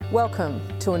Welcome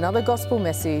to another gospel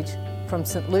message from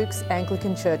St Luke's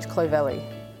Anglican Church, Clovelly.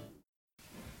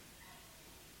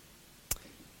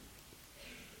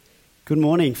 Good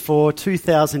morning. For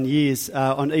 2,000 years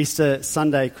on Easter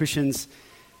Sunday, Christians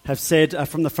have said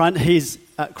from the front,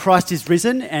 Christ is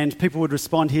risen, and people would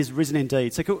respond, He is risen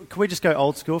indeed. So can we just go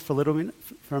old school for a little minute,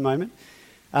 for a moment?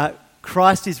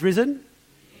 Christ is risen?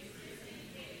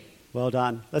 Well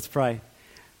done. Let's pray.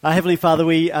 Heavenly Father,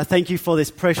 we thank you for this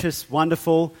precious,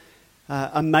 wonderful,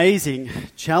 amazing,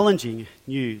 challenging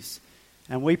news.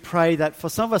 And we pray that for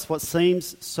some of us, what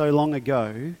seems so long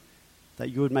ago,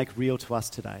 that you would make real to us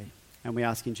today. And we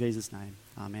ask in Jesus' name.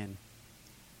 Amen.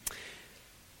 Do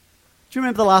you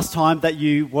remember the last time that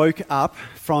you woke up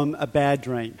from a bad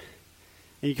dream?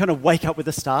 And you kind of wake up with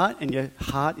a start and your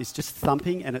heart is just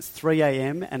thumping and it's 3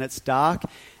 a.m. and it's dark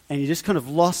and you're just kind of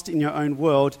lost in your own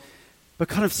world. But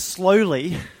kind of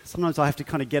slowly, sometimes I have to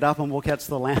kind of get up and walk out to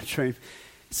the lounge room.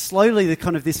 Slowly,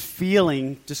 this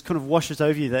feeling just kind of washes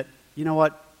over you that, you know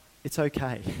what, it's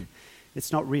okay.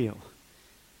 It's not real.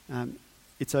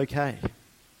 It's okay.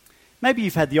 Maybe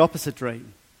you've had the opposite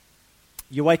dream.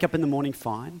 You wake up in the morning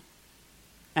fine,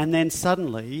 and then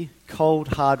suddenly, cold,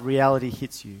 hard reality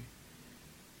hits you.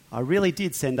 I really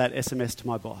did send that SMS to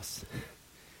my boss.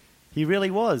 He really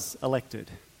was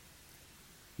elected.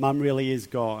 Mum really is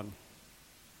gone.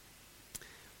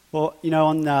 Well, you know,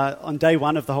 on day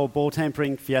one of the whole ball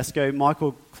tampering fiasco,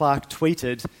 Michael Clark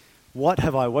tweeted, "What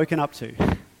have I woken up to?"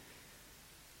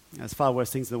 There's far worse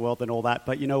things in the world than all that,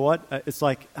 but you know what? It's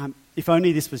like, if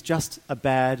only this was just a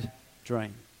bad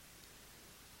dream.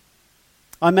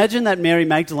 I imagine that Mary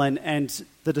Magdalene and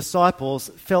the disciples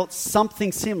felt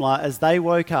something similar as they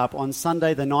woke up on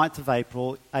Sunday the 9th of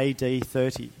April, AD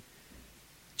 30.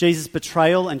 Jesus'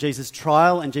 betrayal and Jesus'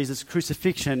 trial and Jesus'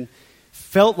 crucifixion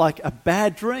felt like a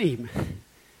bad dream.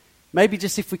 Maybe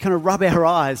just if we kind of rub our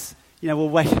eyes, you know,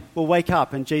 we'll wake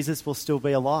up and Jesus will still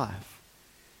be alive.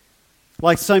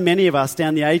 Like so many of us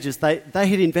down the ages, they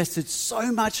had invested so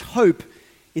much hope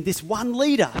in this one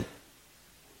leader.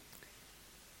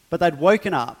 But they'd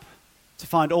woken up to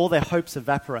find all their hopes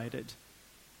evaporated.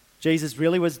 Jesus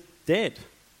really was dead.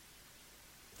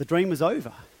 The dream was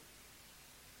over.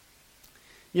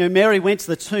 You know, Mary went to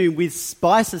the tomb with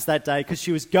spices that day because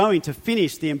she was going to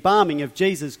finish the embalming of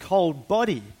Jesus' cold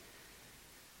body.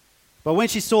 But when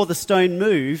she saw the stone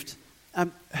moved,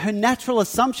 her natural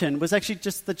assumption was actually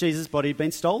just that Jesus' body had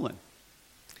been stolen.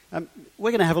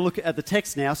 We're going to have a look at the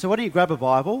text now. So why don't you grab a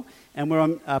Bible, and we're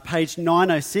on page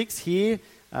 906 here.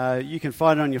 You can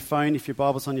find it on your phone if your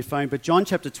Bible's on your phone. But John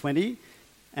chapter 20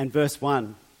 and verse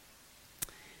 1.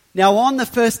 Now on the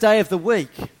first day of the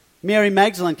week, Mary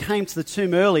Magdalene came to the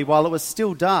tomb early while it was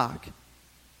still dark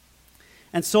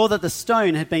and saw that the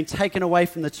stone had been taken away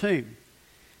from the tomb.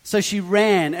 So she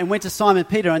ran and went to Simon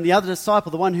Peter and the other disciple,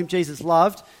 the one whom Jesus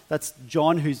loved, that's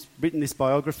John, who's written this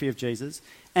biography of Jesus,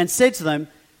 and said to them,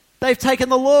 "They've taken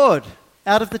the Lord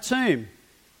out of the tomb,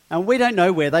 and we don't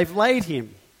know where they've laid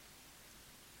him."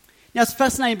 Now it's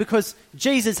fascinating because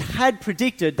Jesus had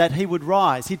predicted that he would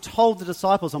rise. He told the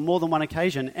disciples on more than one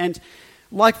occasion, and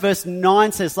like verse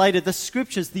 9 says later, the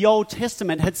scriptures, the Old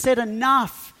Testament, had said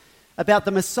enough about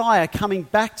the Messiah coming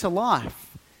back to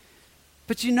life.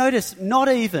 But you notice, not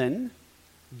even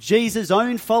Jesus'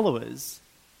 own followers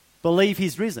believe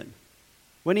he's risen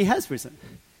when he has risen.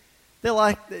 They're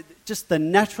like, just the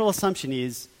natural assumption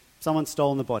is someone's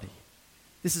stolen the body.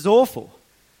 This is awful.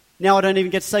 Now I don't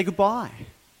even get to say goodbye,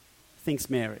 thinks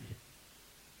Mary.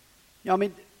 You know, I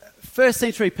mean, first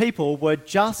century people were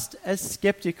just as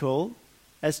skeptical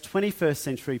as 21st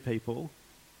century people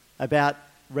about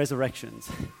resurrections.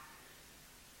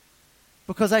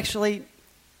 Because actually,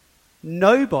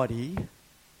 nobody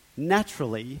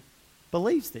naturally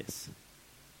believes this.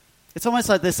 It's almost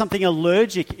like there's something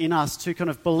allergic in us to kind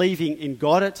of believing in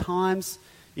God at times,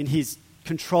 in his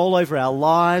control over our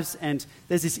lives, and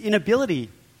there's this inability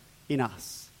in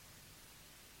us.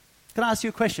 Can I ask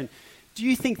you a question? Do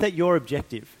you think that you're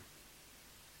objective?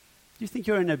 Do you think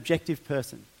you're an objective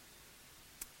person?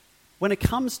 When it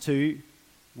comes to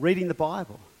reading the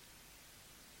Bible,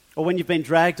 or when you've been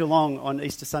dragged along on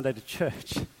Easter Sunday to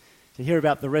church to hear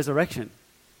about the resurrection.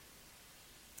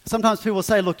 Sometimes people will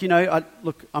say, look,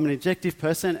 I'm an objective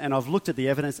person and I've looked at the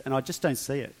evidence and I just don't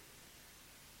see it.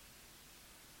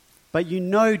 But you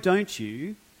know, don't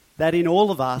you, that in all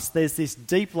of us there's this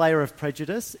deep layer of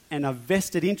prejudice and a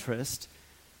vested interest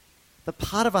that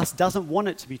part of us doesn't want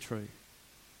it to be true.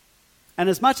 And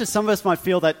as much as some of us might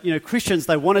feel that, Christians,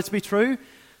 they want it to be true,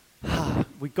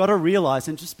 we've got to realise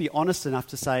and just be honest enough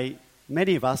to say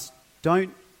many of us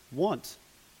don't want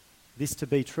this to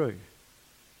be true.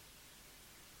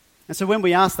 And so when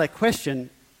we ask that question,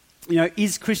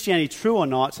 is Christianity true or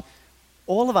not,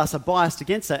 all of us are biased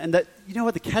against that. And that, you know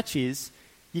what the catch is?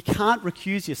 You can't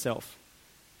recuse yourself.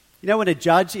 When a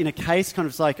judge in a case kind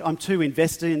of is like, I'm too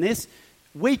invested in this,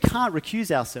 we can't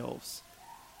recuse ourselves.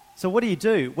 So what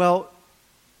do? Well,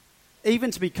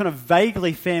 even to be kind of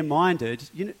vaguely fair-minded,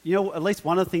 at least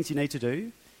one of the things you need to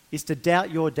do is to doubt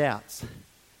your doubts.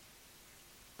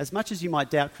 As much as you might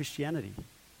doubt Christianity.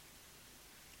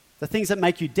 The things that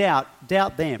make you doubt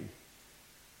them,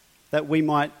 that we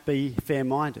might be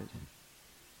fair-minded.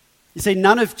 You see,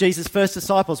 none of Jesus' first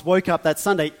disciples woke up that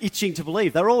Sunday itching to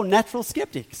believe. They were all natural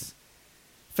skeptics.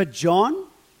 For John,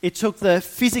 it took the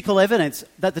physical evidence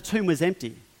that the tomb was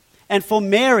empty. And for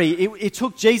Mary, it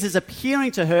took Jesus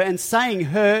appearing to her and saying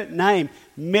her name,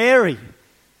 Mary,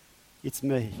 it's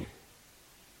me.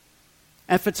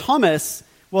 And for Thomas,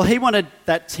 well, he wanted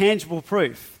that tangible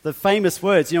proof, the famous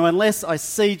words, unless I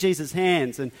see Jesus'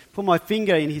 hands and put my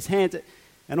finger in his hand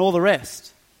and all the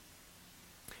rest.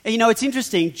 And it's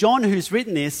interesting, John, who's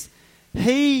written this,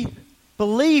 he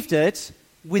believed it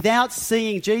without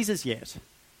seeing Jesus yet.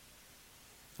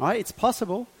 All right, it's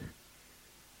possible.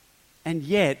 And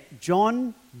yet,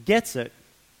 John gets it.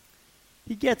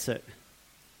 He gets it.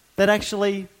 That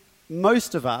actually,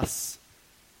 most of us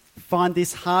find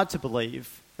this hard to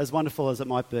believe, as wonderful as it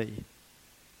might be.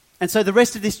 And so the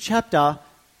rest of this chapter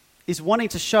is wanting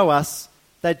to show us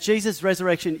that Jesus'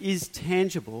 resurrection is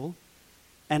tangible,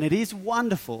 and it is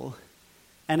wonderful,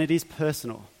 and it is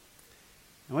personal.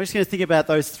 And we're just going to think about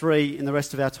those three in the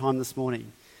rest of our time this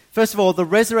morning. First of all, the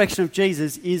resurrection of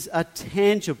Jesus is a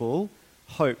tangible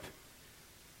hope.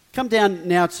 Come down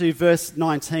now to verse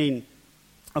 19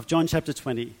 of John chapter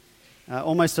 20,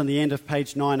 almost on the end of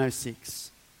page 906.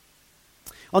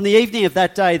 On the evening of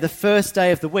that day, the first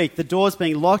day of the week, the doors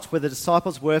being locked where the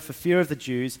disciples were for fear of the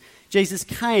Jews, Jesus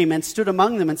came and stood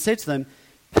among them and said to them,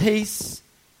 "Peace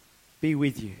be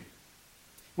with you."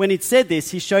 When he'd said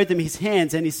this, he showed them his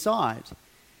hands and his side.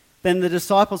 Then the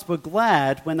disciples were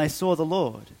glad when they saw the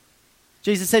Lord.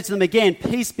 Jesus said to them again,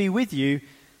 "Peace be with you.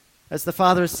 As the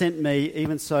Father has sent me,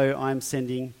 even so I am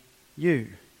sending you."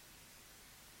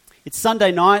 It's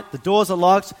Sunday night, the doors are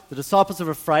locked, the disciples are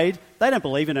afraid. They don't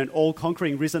believe in an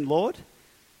all-conquering risen Lord.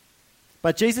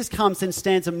 But Jesus comes and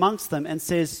stands amongst them and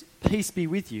says, "Peace be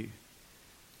with you."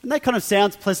 And that kind of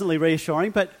sounds pleasantly reassuring,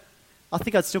 but I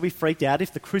think I'd still be freaked out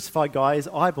if the crucified guy is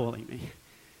eyeballing me.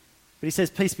 But he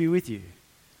says, "Peace be with you."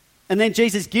 And then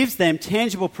Jesus gives them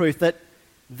tangible proof that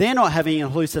they're not having an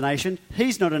hallucination,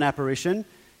 he's not an apparition.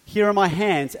 Here are my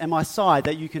hands and my side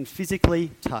that you can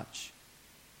physically touch.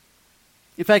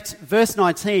 In fact, verse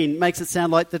 19 makes it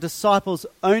sound like the disciples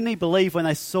only believed when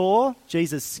they saw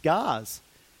Jesus' scars.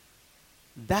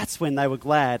 That's when they were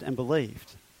glad and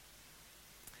believed.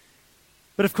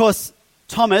 But of course,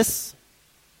 Thomas,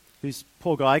 whose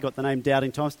poor guy got the name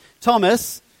Doubting Thomas,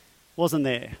 Thomas wasn't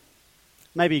there.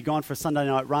 Maybe he'd gone for a Sunday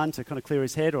night run to kind of clear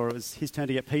his head, or it was his turn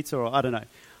to get pizza, or I don't know.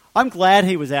 I'm glad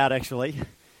he was out, actually,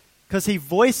 because he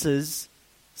voices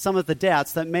some of the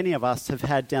doubts that many of us have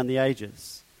had down the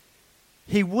ages.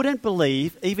 He wouldn't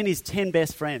believe even his 10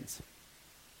 best friends,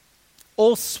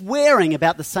 all swearing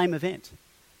about the same event.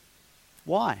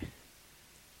 Why?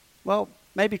 Well,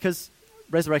 maybe because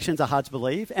resurrections are hard to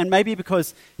believe, and maybe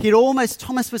because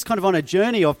Thomas was kind of on a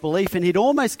journey of belief, and he'd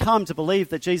almost come to believe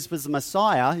that Jesus was the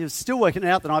Messiah. He was still working it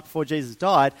out the night before Jesus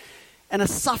died, and a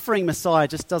suffering Messiah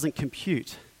just doesn't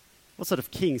compute. What sort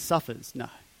of king suffers? No.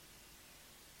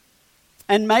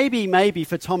 And maybe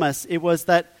for Thomas, it was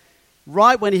that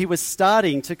right when he was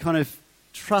starting to kind of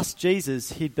trust Jesus,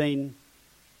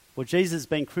 Jesus had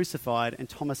been crucified and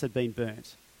Thomas had been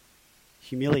burnt,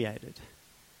 humiliated.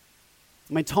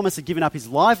 I mean, Thomas had given up his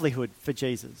livelihood for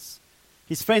Jesus.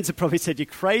 His friends had probably said, "You're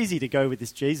crazy to go with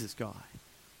this Jesus guy."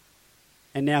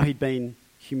 And now he'd been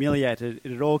humiliated.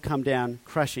 It had all come down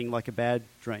crashing like a bad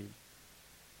dream.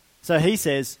 So he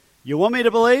says, "You want me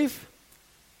to believe?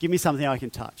 Give me something I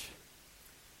can touch."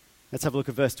 Let's have a look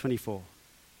at verse 24.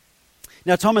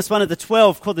 Now Thomas, one of the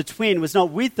 12, called the twin, was not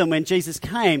with them when Jesus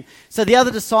came. So the other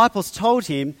disciples told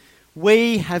him,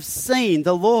 "We have seen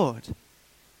the Lord."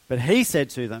 But he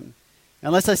said to them,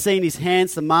 "Unless I see in his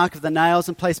hands the mark of the nails,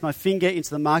 and place my finger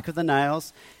into the mark of the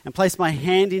nails, and place my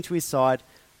hand into his side,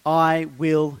 I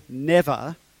will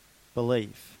never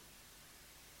believe."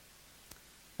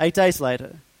 8 days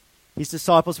later, his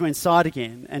disciples were inside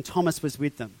again, and Thomas was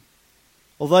with them.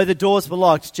 Although the doors were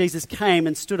locked, Jesus came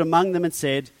and stood among them and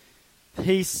said,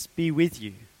 "Peace be with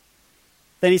you."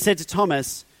 Then he said to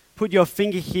Thomas, "Put your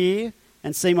finger here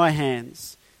and see my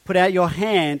hands. Put out your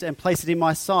hand and place it in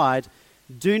my side.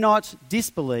 Do not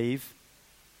disbelieve,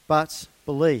 but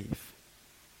believe."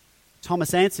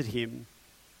 Thomas answered him,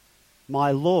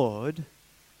 "My Lord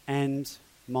and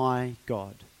my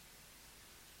God."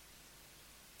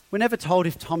 We're never told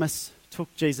if Thomas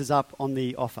took Jesus up on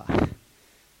the offer.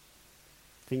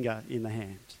 Finger in the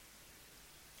hand.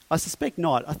 I suspect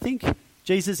not. I think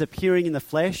Jesus appearing in the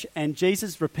flesh and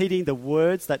Jesus repeating the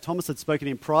words that Thomas had spoken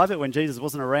in private when Jesus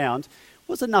wasn't around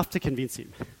was enough to convince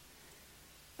him.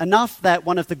 Enough that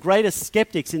one of the greatest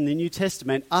skeptics in the New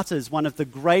Testament utters one of the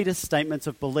greatest statements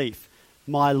of belief,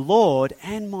 "My Lord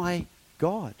and my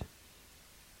God."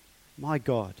 My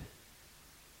God.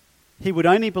 He would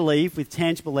only believe with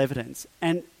tangible evidence.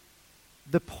 And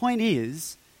the point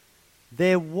is,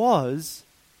 there was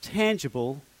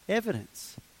tangible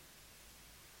evidence.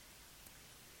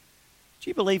 Do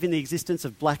you believe in the existence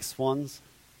of black swans?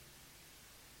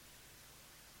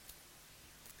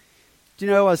 Do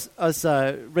you know, I was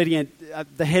reading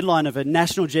the headline of a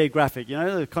National Geographic,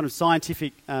 the kind of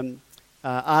scientific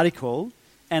article,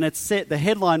 and it said, the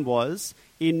headline was,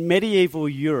 "In medieval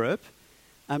Europe,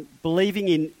 believing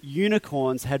in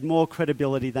unicorns had more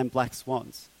credibility than black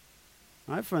swans."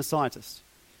 Right, from a scientist.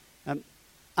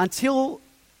 Until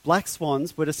black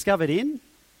swans were discovered in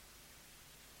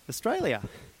Australia.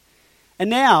 And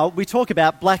now we talk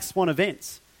about black swan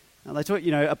events. Now they talk,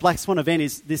 a black swan event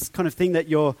is this kind of thing that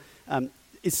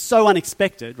is so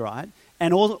unexpected, right?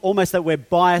 And almost that we're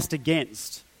biased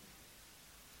against,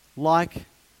 like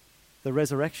the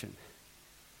resurrection.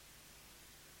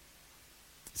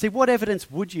 See, what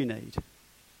evidence would you need?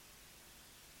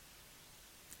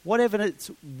 What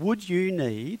evidence would you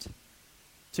need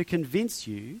to convince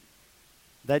you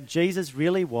that Jesus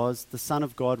really was the Son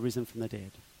of God risen from the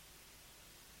dead?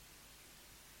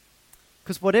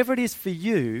 Because whatever it is for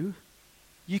you,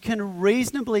 you can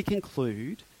reasonably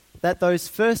conclude that those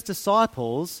first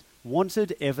disciples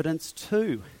wanted evidence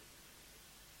too.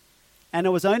 And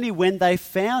it was only when they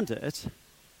found it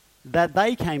that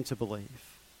they came to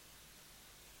believe.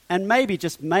 And maybe,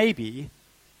 just maybe,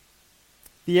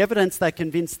 the evidence that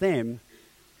convinced them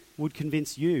would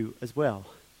convince you as well,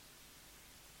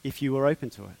 if you were open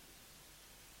to it.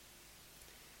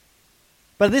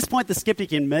 But at this point, the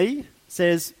skeptic in me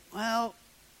says, well,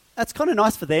 that's kind of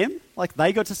nice for them. Like,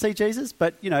 they got to see Jesus,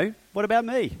 but, what about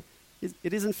me?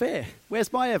 It isn't fair.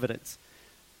 Where's my evidence?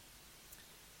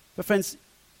 But friends,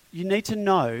 you need to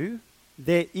know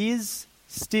there is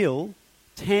still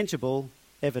tangible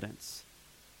evidence.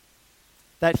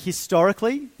 That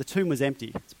historically, the tomb was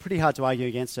empty. It's pretty hard to argue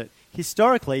against it.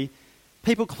 Historically,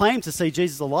 people claim to see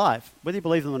Jesus alive. Whether you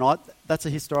believe them or not, that's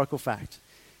a historical fact.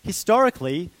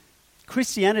 Historically,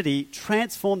 Christianity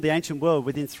transformed the ancient world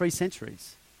within 3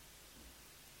 centuries.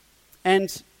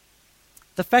 And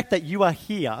the fact that you are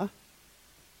here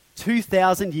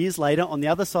 2,000 years later on the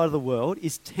other side of the world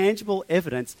is tangible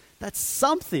evidence that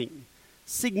something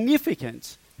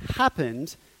significant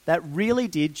happened that really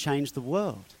did change the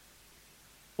world.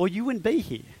 Or you wouldn't be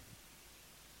here.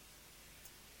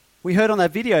 We heard on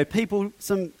that video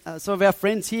some of our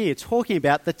friends here talking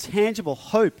about the tangible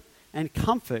hope and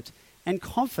comfort and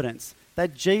confidence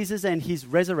that Jesus and his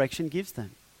resurrection gives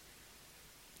them.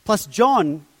 Plus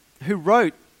John, who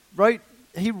wrote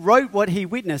what he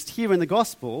witnessed here in the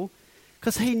gospel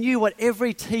because he knew what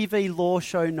every TV law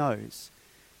show knows.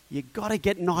 You've got to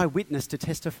get an eyewitness to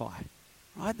testify.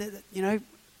 Right?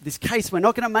 This case, we're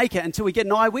not going to make it until we get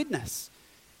an eyewitness.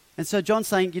 And so John's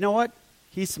saying, you know what?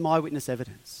 Here's some eyewitness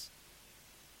evidence.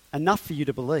 Enough for you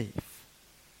to believe.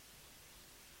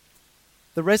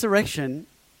 The resurrection,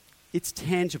 it's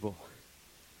tangible.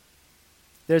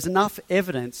 There's enough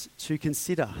evidence to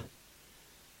consider.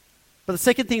 But the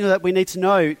second thing that we need to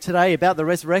know today about the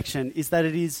resurrection is that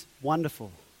it is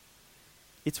wonderful.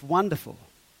 It's wonderful.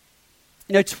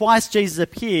 Twice Jesus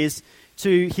appears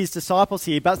to his disciples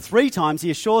here, but 3 times he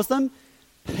assures them,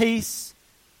 "Peace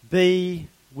be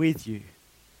with you."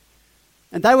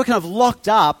 And they were kind of locked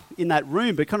up in that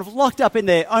room, but kind of locked up in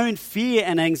their own fear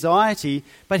and anxiety.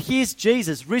 But here's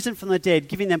Jesus, risen from the dead,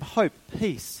 giving them hope,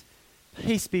 peace.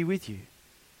 Peace be with you.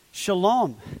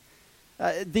 Shalom.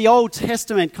 The Old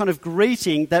Testament kind of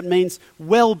greeting that means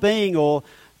well-being or,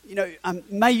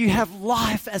 may you have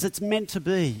life as it's meant to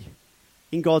be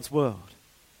in God's world.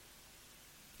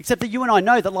 Except that you and I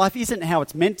know that life isn't how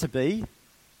it's meant to be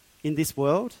in this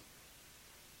world.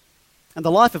 And the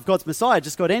life of God's Messiah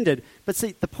just got ended. But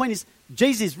see, the point is,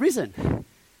 Jesus is risen.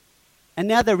 And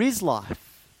now there is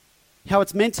life, how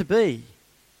it's meant to be.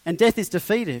 And death is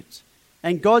defeated.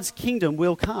 And God's kingdom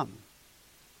will come.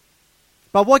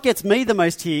 But what gets me the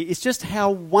most here is just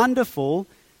how wonderful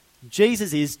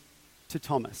Jesus is to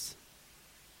Thomas.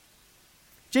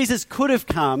 Jesus could have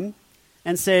come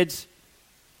and said,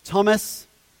 "Thomas,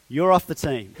 you're off the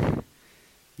team.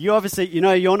 You obviously,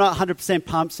 you're not 100%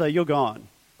 pumped, so you're gone.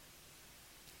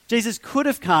 Jesus could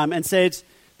have come and said,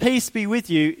 peace be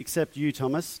with you, except you,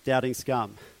 Thomas, doubting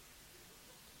scum.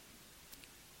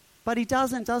 But he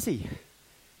doesn't, does he?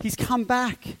 He's come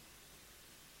back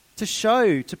to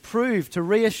show, to prove, to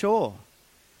reassure.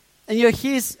 And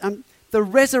here's the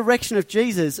resurrection of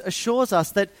Jesus assures us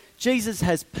that Jesus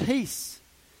has peace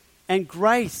and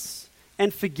grace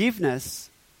and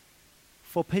forgiveness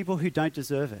for people who don't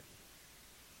deserve it.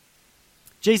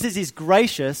 Jesus is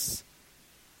gracious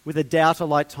with a doubter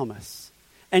like Thomas.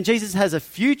 And Jesus has a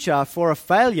future for a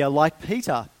failure like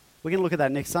Peter. We're going to look at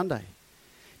that next Sunday.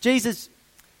 Jesus,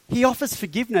 he offers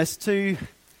forgiveness to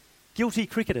guilty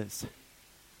cricketers.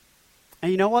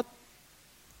 And you know what?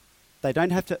 They don't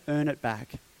have to earn it back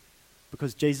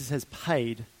because Jesus has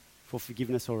paid for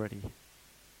forgiveness already.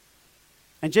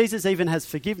 And Jesus even has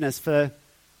forgiveness for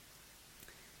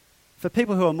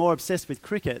people who are more obsessed with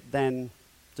cricket than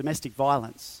domestic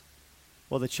violence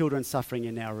or the children suffering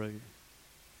in Nauru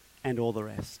and all the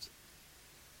rest.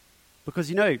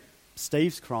 Because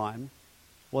Steve's crime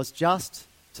was just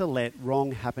to let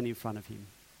wrong happen in front of him.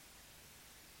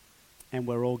 And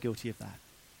we're all guilty of that.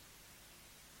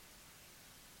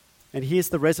 And here's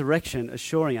the resurrection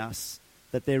assuring us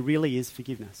that there really is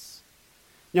forgiveness.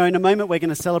 In a moment we're going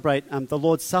to celebrate the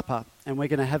Lord's Supper, and we're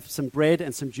going to have some bread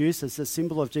and some juice as a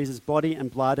symbol of Jesus' body and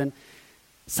blood. And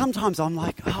sometimes I'm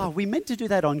like, we meant to do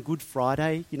that on Good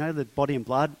Friday, the body and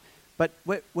blood, but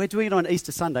we're doing it on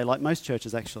Easter Sunday, like most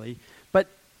churches actually. But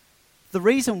the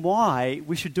reason why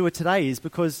we should do it today is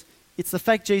because it's the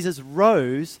fact Jesus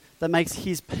rose that makes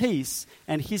his peace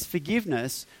and his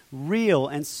forgiveness real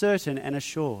and certain and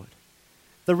assured.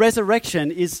 The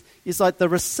resurrection is like the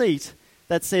receipt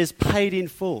that says paid in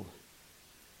full.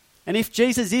 And if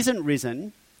Jesus isn't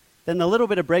risen, then the little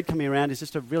bit of bread coming around is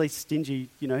just a really stingy,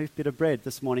 bit of bread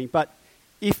this morning. But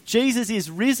if Jesus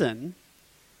is risen,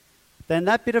 then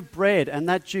that bit of bread and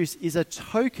that juice is a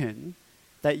token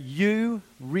that you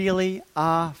really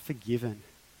are forgiven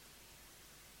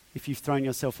if you've thrown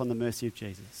yourself on the mercy of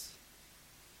Jesus.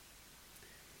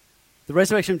 The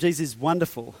resurrection of Jesus is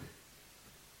wonderful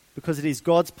because it is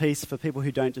God's peace for people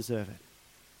who don't deserve it.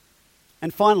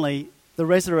 And finally, the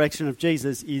resurrection of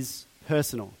Jesus is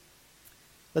personal.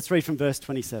 Let's read from verse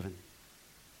 27.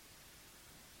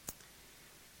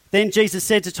 Then Jesus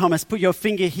said to Thomas, "Put your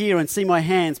finger here and see my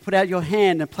hands. Put out your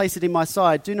hand and place it in my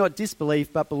side. Do not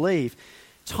disbelieve, but believe."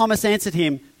 Thomas answered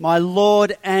him, "My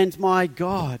Lord and my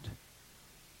God."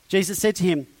 Jesus said to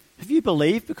him, "Have you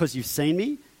believed because you've seen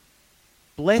me?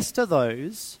 Blessed are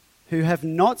those who have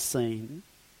not seen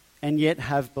and yet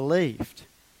have believed."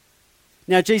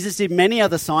 Now Jesus did many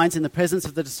other signs in the presence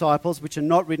of the disciples, which are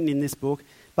not written in this book,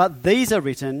 but these are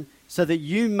written so that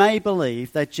you may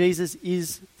believe that Jesus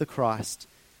is the Christ,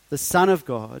 the Son of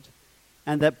God,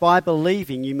 and that by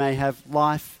believing you may have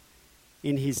life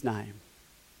in his name.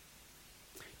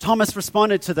 Thomas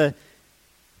responded to the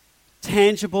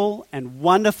tangible and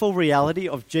wonderful reality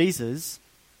of Jesus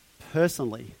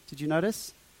personally. Did you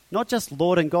notice? Not just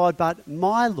Lord and God, but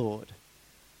my Lord,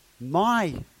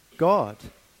 my God.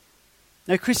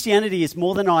 Now, Christianity is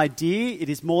more than an idea. It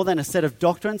is more than a set of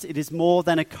doctrines. It is more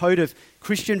than a code of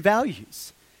Christian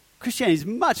values. Christianity is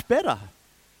much better.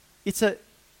 It's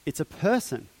a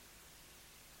person.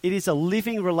 It is a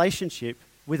living relationship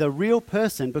with a real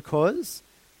person because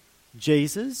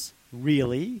Jesus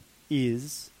really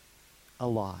is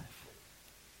alive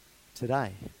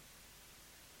today.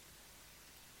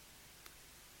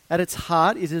 At its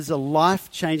heart, it is a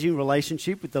life-changing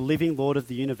relationship with the living Lord of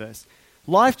the universe.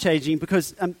 Life-changing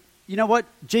because, you know what?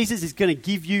 Jesus is going to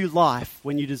give you life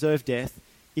when you deserve death,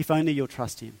 if only you'll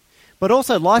trust him. But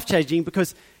also life-changing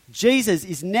because Jesus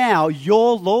is now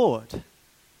your Lord,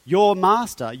 your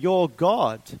Master, your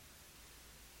God.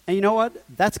 And you know what?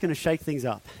 That's going to shake things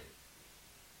up.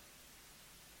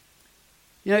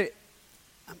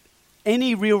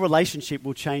 Any real relationship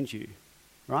will change you,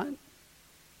 right?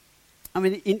 I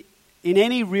mean, in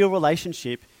any real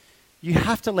relationship, you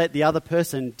have to let the other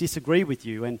person disagree with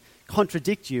you and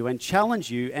contradict you and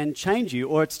challenge you and change you,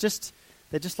 or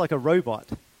they're just like a robot.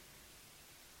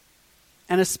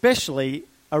 And especially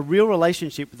a real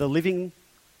relationship with the living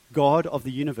God of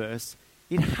the universe,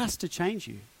 it has to change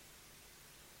you.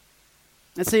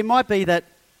 And so it might be that,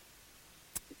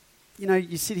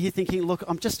 you sit here thinking, look,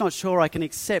 I'm just not sure I can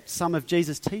accept some of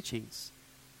Jesus' teachings.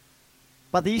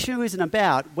 But the issue isn't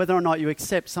about whether or not you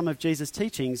accept some of Jesus'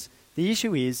 teachings. The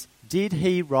issue is, did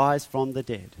he rise from the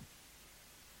dead?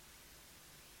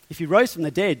 If he rose from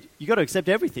the dead, you've got to accept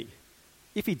everything.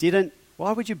 If he didn't,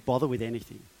 why would you bother with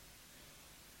anything?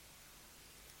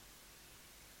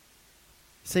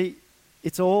 See,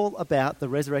 it's all about the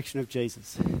resurrection of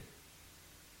Jesus.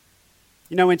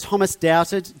 You know, when Thomas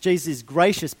doubted, Jesus is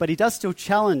gracious, but he does still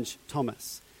challenge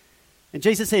Thomas. And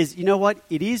Jesus says, you know what?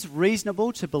 It is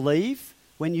reasonable to believe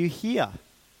when you hear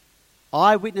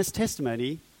eyewitness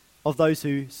testimony of those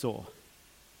who saw.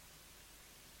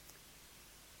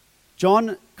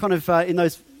 John, kind of in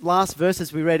those last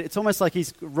verses we read, it's almost like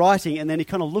he's writing and then he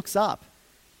kind of looks up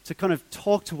to kind of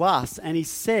talk to us, and he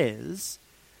says,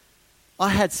 I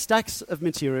had stacks of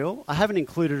material, I haven't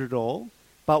included it all,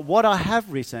 but what I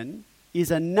have written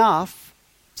is enough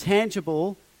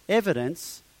tangible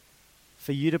evidence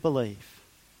for you to believe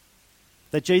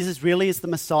that Jesus really is the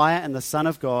Messiah and the Son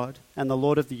of God and the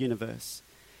Lord of the universe.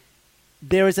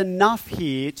 There is enough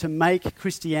here to make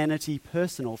Christianity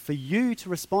personal, for you to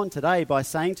respond today by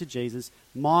saying to Jesus,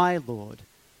 my Lord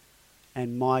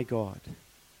and my God.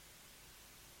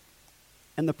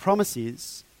 And the promise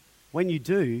is, when you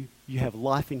do, you have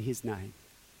life in his name.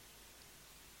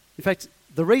 In fact,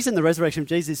 the reason the resurrection of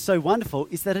Jesus is so wonderful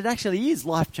is that it actually is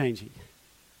life-changing.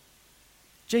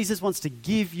 Jesus wants to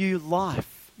give you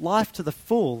life, life to the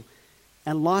full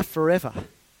and life forever.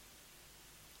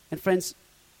 And friends,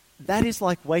 that is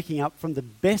like waking up from the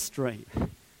best dream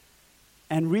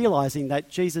and realizing that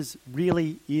Jesus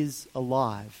really is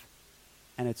alive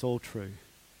and it's all true.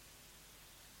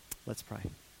 Let's pray.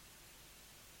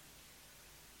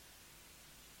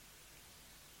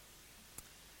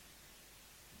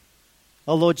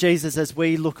 Oh Lord Jesus, as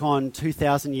we look on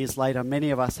 2,000 years later,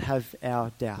 many of us have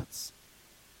our doubts.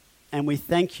 And we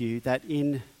thank you that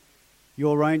in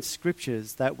your own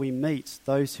scriptures that we meet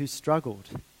those who struggled,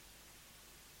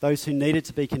 those who needed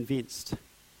to be convinced.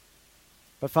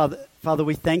 But Father,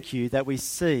 we thank you that we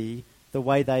see the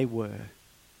way they were.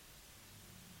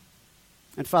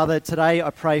 And Father, today I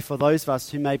pray for those of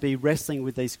us who may be wrestling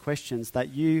with these questions,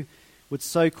 that you would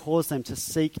so cause them to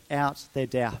seek out their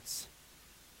doubts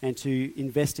and to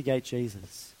investigate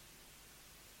Jesus.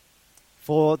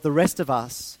 For the rest of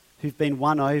us who've been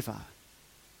won over,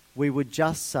 we would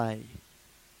just say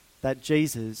that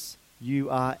Jesus,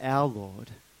 you are our Lord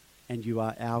and you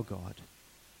are our God.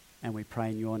 And we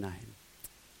pray in your name.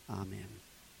 Amen.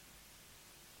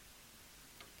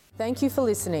 Thank you for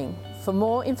listening. For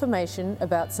more information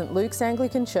about St Luke's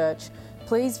Anglican Church,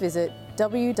 please visit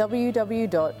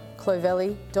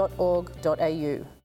www.clovelly.org.au.